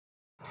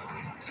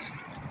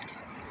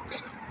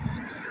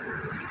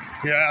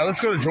Yeah, let's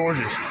go to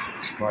George's.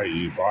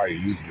 Probably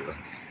easier.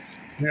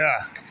 Yeah.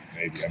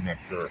 Maybe, I'm not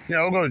sure.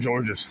 Yeah, we'll go to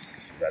George's.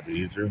 That'd be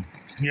easier.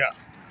 Yeah.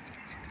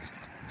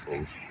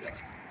 Oh,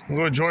 We'll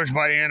go to George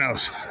by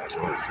Annos.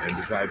 and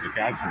besides the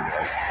cats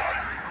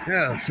are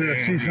Yeah,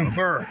 see some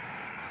fur.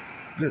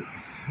 Good.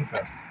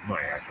 there.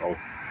 My asshole.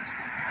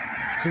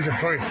 See some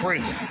furry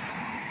freak.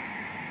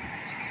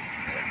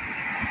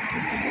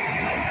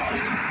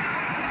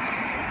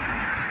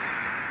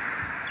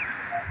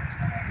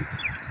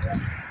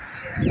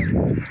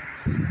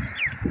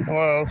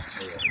 Hello.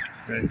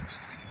 Hey.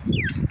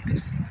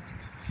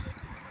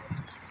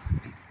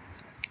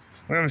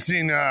 We haven't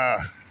seen Nina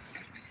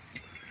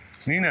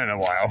in a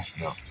while.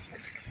 No.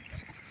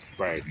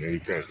 Right, maybe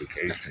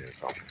vacation or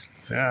something.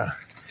 Yeah,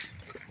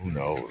 Who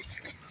knows?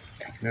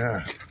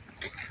 yeah.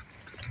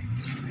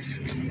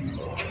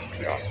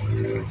 Yeah.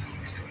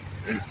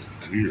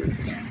 It's weird.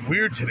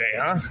 Weird today,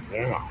 huh?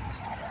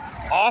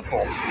 Yeah.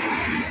 Awful.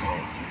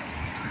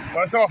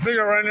 I saw a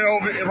figure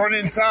run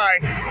inside,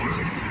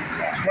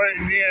 but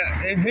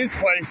yeah, in his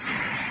place,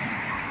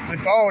 they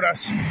followed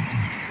us.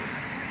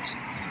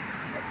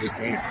 Good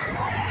thing. Look,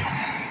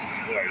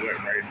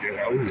 right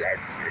there. Oh, that's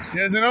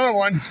There's another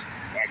one.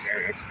 right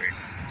there. That's big.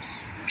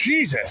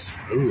 Jesus,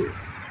 Ooh.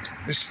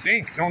 they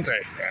stink, don't they?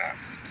 Yeah.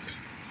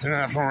 They're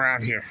not from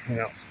around here, you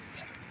know.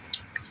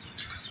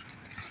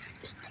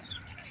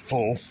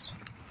 Full.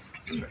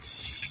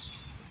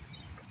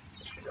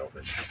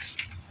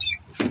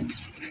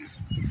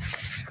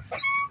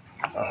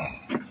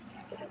 Oh.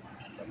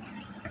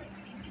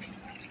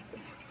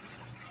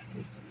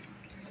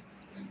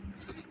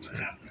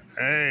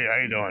 Hey, how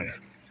you doing?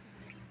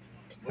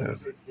 I said I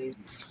just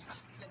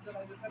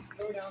have to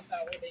go down so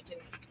that way they can.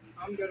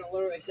 I'm gonna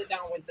literally sit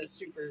down with the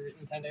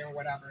superintendent or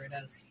whatever it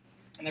is,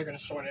 and they're gonna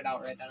sort it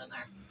out right then and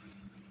there.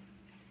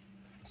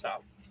 So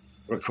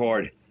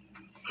Record.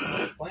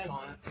 plan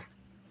on it.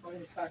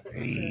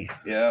 Hey.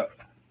 Yeah.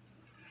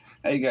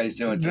 How you guys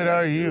doing Good, today? how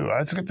are you?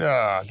 Let's get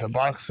the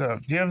box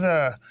of. Do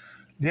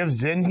you have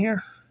Zen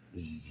here?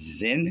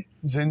 Zen?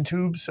 Zen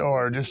tubes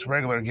or just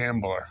regular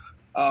gambler?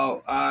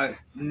 Oh,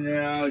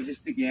 no,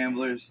 just the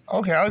gamblers.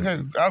 Okay, I'll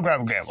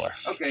grab a gambler.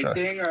 Okay, Sure.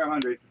 king or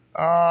 100?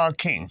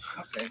 King.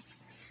 Okay.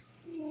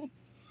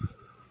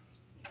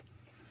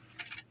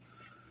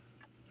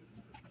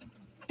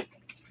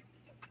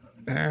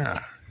 Yeah.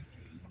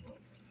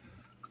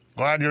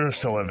 Glad you're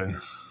still living.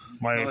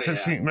 My Oh,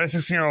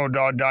 16-year-old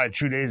dog died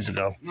 2 days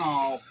ago.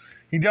 No.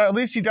 He died. At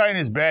least he died in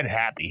his bed,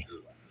 happy.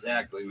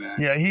 Exactly, man.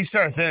 Yeah, he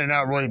started thinning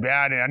out really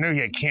bad, and I knew he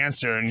had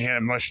cancer, and he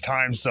hadn't much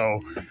time.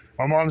 So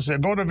my mom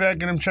said, "Go to vet,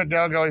 get him checked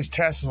out, get all these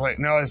tests." Like,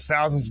 no, it's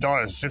thousands of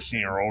dollars.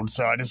 16-year-old,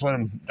 so I just let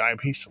him die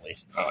peacefully.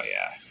 Oh,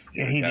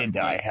 yeah. And he did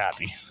die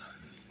definitely. happy.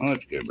 Oh,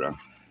 that's good, bro.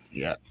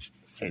 Yeah,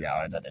 $3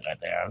 I think right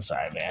there. I'm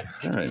sorry, man.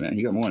 All right, man.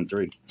 You got more than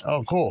 3.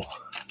 Oh, cool.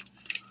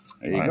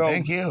 There you All right, go.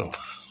 thank you.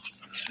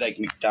 It's like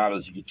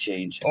McDonald's, you get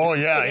change. Oh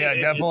yeah,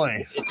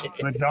 definitely.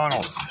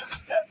 McDonald's.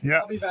 Yeah.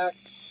 I'll be back.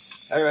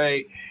 All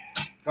right.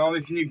 Call me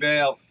if you need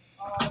bail.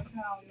 No, you'll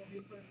be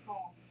for the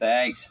call.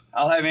 Thanks.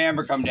 I'll have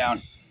Amber come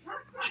down.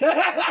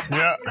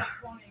 Yeah.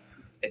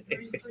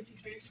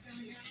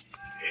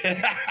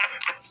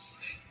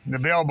 The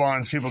bail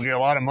bonds people get a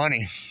lot of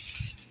money.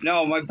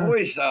 No, my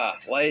boy's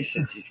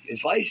license,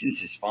 his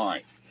license is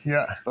fine.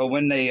 Yeah. But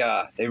when they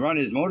run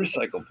his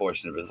motorcycle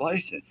portion of his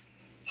license,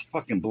 it's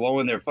fucking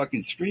blowing their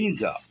fucking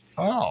screens up.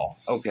 Oh.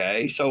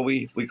 Okay, so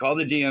we call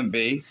the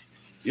DMV.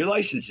 Your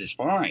license is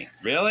fine.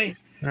 Really?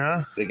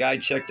 Yeah. The guy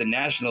checked the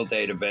national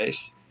database.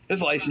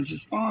 His license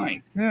is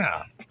fine.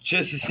 Yeah.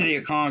 Just the city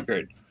of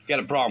Concord got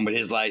a problem with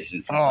his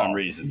license for some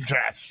reason.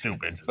 That's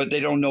stupid. But they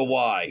don't know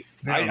why.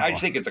 They don't I know.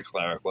 think it's a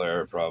clerical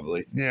error,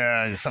 probably.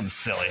 Yeah, it's something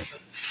silly.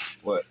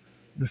 What?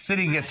 The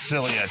city gets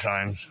silly at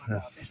times.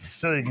 Yeah.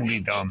 Silly can be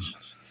dumb.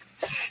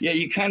 Yeah,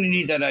 you kind of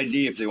need that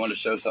ID if they want to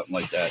show something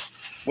like that.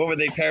 What, were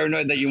they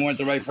paranoid that you weren't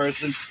the right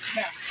person?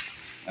 Yeah.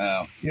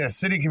 Oh. Yeah,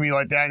 city can be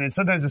like that, and then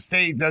sometimes the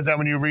state does that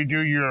when you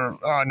redo your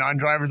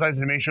non-driver's license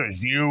to make sure it's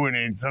you,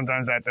 and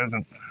sometimes that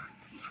doesn't.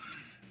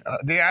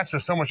 They ask for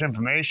so much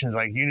information. It's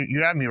like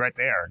you have me right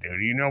there,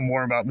 dude. You know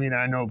more about me than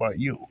I know about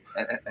you.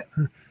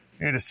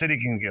 Yeah, the city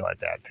can get like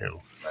that too.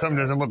 Something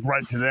doesn't look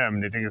right to them,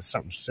 and they think it's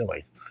something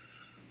silly.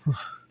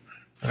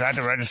 I had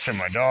to register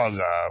my dog,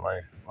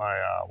 my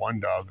one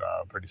dog,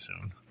 pretty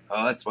soon.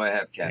 Oh, that's why I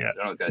have cats. Yeah.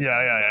 I don't got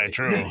Yeah.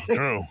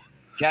 True.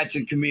 Cats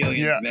and chameleons,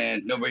 Yeah.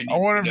 man. Nobody needs I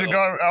wonder to if know.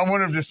 I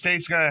wonder if the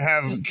state's gonna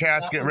have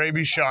cats get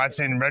rabies shots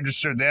and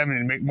register them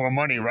and make more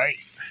money, right?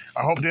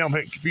 I hope they don't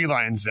put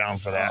felines down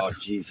for that. Oh,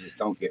 Jesus,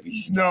 don't get me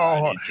started.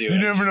 No, dude. you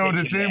never know. I'm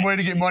There's shaking any way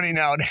to get money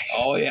nowadays.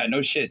 Oh, yeah,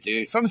 no shit,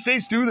 dude. Some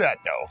states do that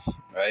though.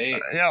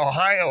 Right? Yeah,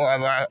 Ohio.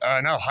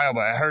 Not Ohio,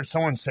 but I heard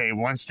someone say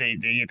one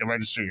state you have to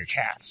register your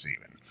cats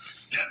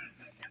even.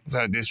 So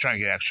they're just trying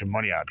to get extra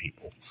money out of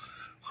people.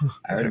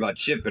 I heard about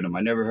chipping them.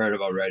 I never heard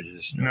about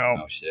registering. No.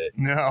 No shit.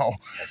 No,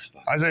 That's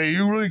fine. I say,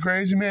 you really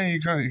crazy, man? You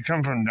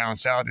come from down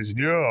south? He said,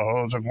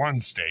 yeah, it's like one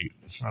state.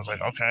 I was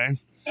like, okay.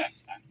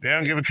 They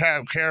don't give a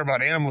care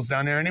about animals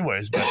down there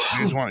anyways, but you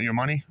just want your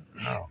money?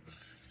 No.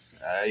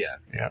 Yeah.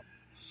 Yeah.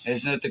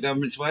 Isn't that the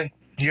government's way?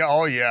 Yeah.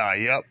 Oh yeah.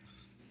 Yep.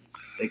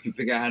 They can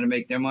figure out how to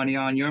make their money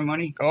on your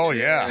money. Oh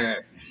yeah.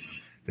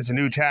 It's a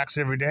new tax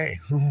every day.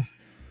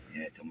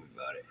 Yeah, tell me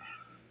about it.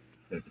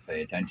 Have to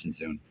pay attention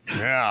soon.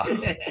 Yeah.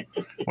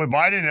 With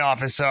Biden in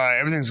office,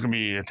 everything's gonna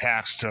be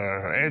taxed.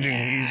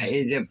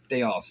 Anything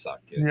They all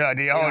suck, dude. Yeah,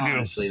 they all do.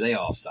 Honestly, they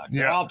all suck.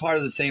 They're Yeah. all part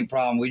of the same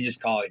problem. We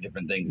just call it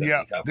different things.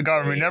 Yeah, the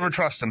government never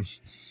trust them.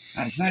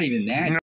 It's not even that.